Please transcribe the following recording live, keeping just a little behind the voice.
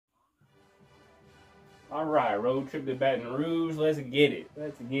All right, road trip to Baton Rouge. Let's get it.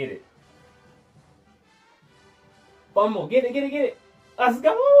 Let's get it. Fumble. Get it, get it, get it. Let's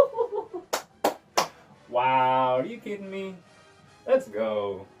go. Wow, are you kidding me? Let's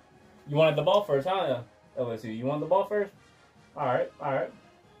go. You wanted the ball first, huh, LSU? You want the ball first? All right, all right.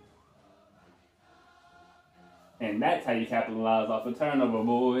 And that's how you capitalize off a turnover,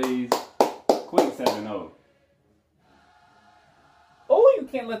 boys. Quick 7-0. Oh, you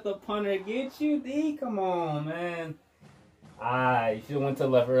can't let the punter get you, D. Come on, man. You should have went to the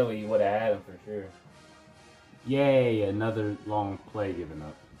left early. You would have had him for sure. Yay, another long play given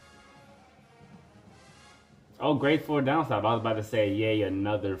up. Oh, great 4th down stop. I was about to say, yay,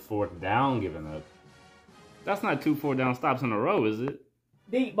 another 4th down given up. That's not 2 4th down stops in a row, is it?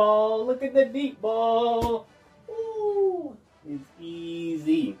 Deep ball. Look at the deep ball. Ooh, it's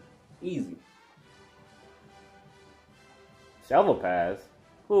easy. Easy. Shovel pass.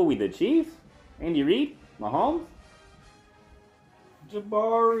 Who are we, the Chiefs? Andy Reid? Mahomes?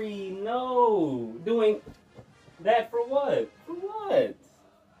 Jabari, no. Doing that for what? For what?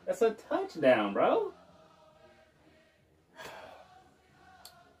 That's a touchdown, bro.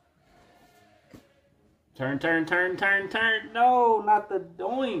 Turn, turn, turn, turn, turn. No, not the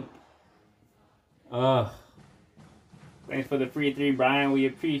doink. Thanks for the free 3, Brian. We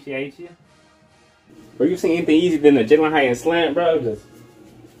appreciate you. Bro, you seen anything easier than a Jalen High and slant, bro? Just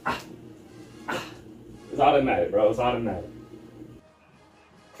it's automatic, bro. It's automatic.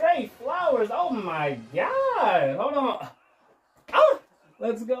 Trey Flowers, oh my God. Hold on.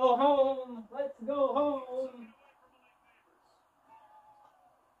 Let's go home. Let's go home.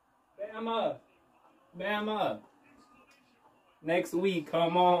 Bama. Bama. Next week,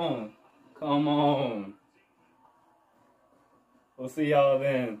 come on. Come on. We'll see y'all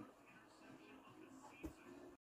then.